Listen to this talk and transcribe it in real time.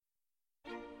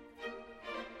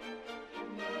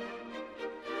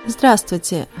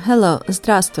Здравствуйте. Hello,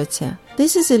 здравствуйте.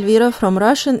 This is Elvira from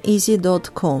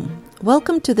RussianEasy.com.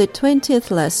 Welcome to the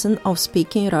 20th lesson of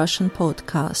Speaking Russian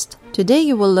podcast. Today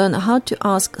you will learn how to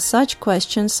ask such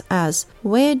questions as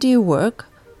where do you work,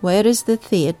 where is the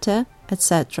theater,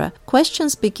 etc.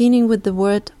 Questions beginning with the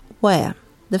word where.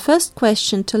 The first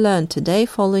question to learn today,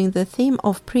 following the theme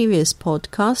of previous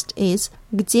podcast, is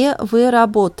где вы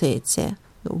работаете?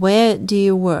 Where do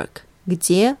you work?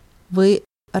 Где вы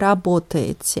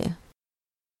работаете?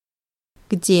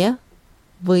 Где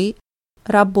вы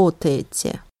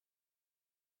работаете?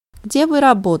 Где вы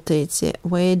работаете?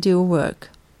 Where do you work?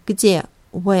 Где?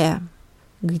 Where?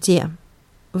 Где?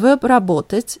 Verb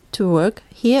работать, to work,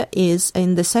 here is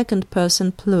in the second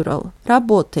person plural.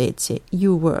 Работаете,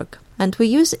 you work. And we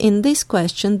use in this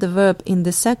question the verb in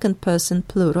the second person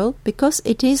plural because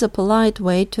it is a polite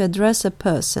way to address a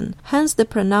person, hence the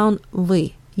pronoun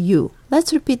вы, you.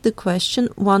 Let's repeat the question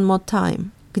one more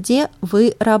time. Где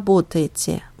вы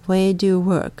работаете? Where do you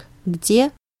work?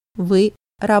 Где вы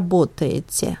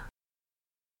работаете?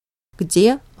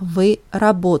 Где вы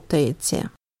работаете?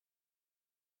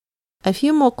 A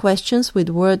few more questions with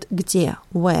word где,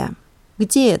 where.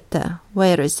 Где это?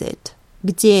 Where is it?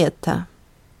 Где это?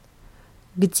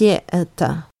 Где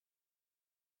это?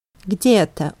 Где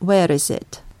это? Where is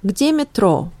it? Где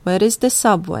метро? Where is the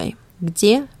subway?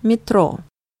 Где метро?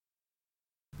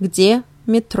 Где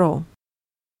метро?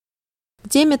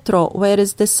 Где метро? Where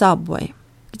is the subway?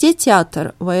 Где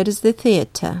театр? Where is the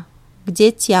theater?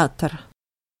 Где театр?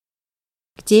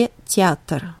 Где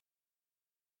театр?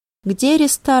 Где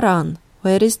ресторан?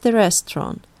 Where is the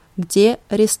restaurant? Где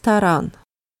ресторан?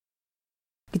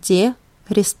 Где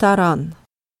ресторан?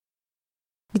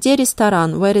 Где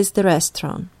ресторан? Where is the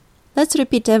restaurant? Let's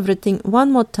repeat everything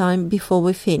one more time before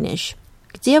we finish.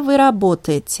 Где вы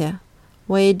работаете?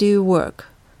 Where do you work?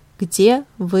 Где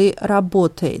вы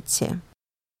работаете?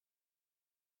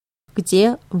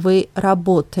 Где вы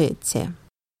работаете?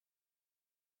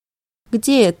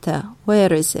 Где это?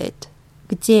 Where is it?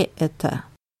 Где это?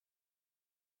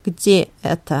 Где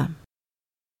это?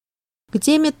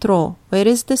 Где метро? Where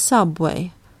is the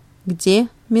subway? Где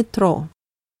метро?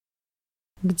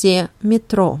 Где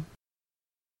метро?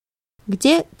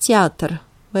 Где театр?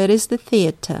 Where is the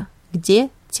theater? Где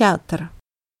театр?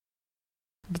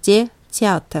 Где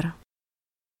театр?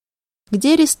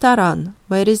 Где ресторан?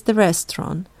 Where is the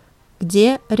restaurant?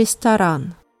 Где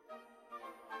ресторан?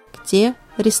 Где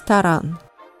ресторан?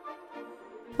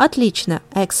 Отлично,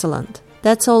 excellent.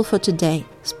 That's all for today.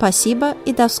 Спасибо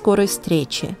и до скорой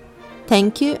встречи.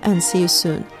 Thank you and see you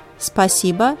soon.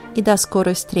 Спасибо и до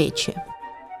скорой встречи.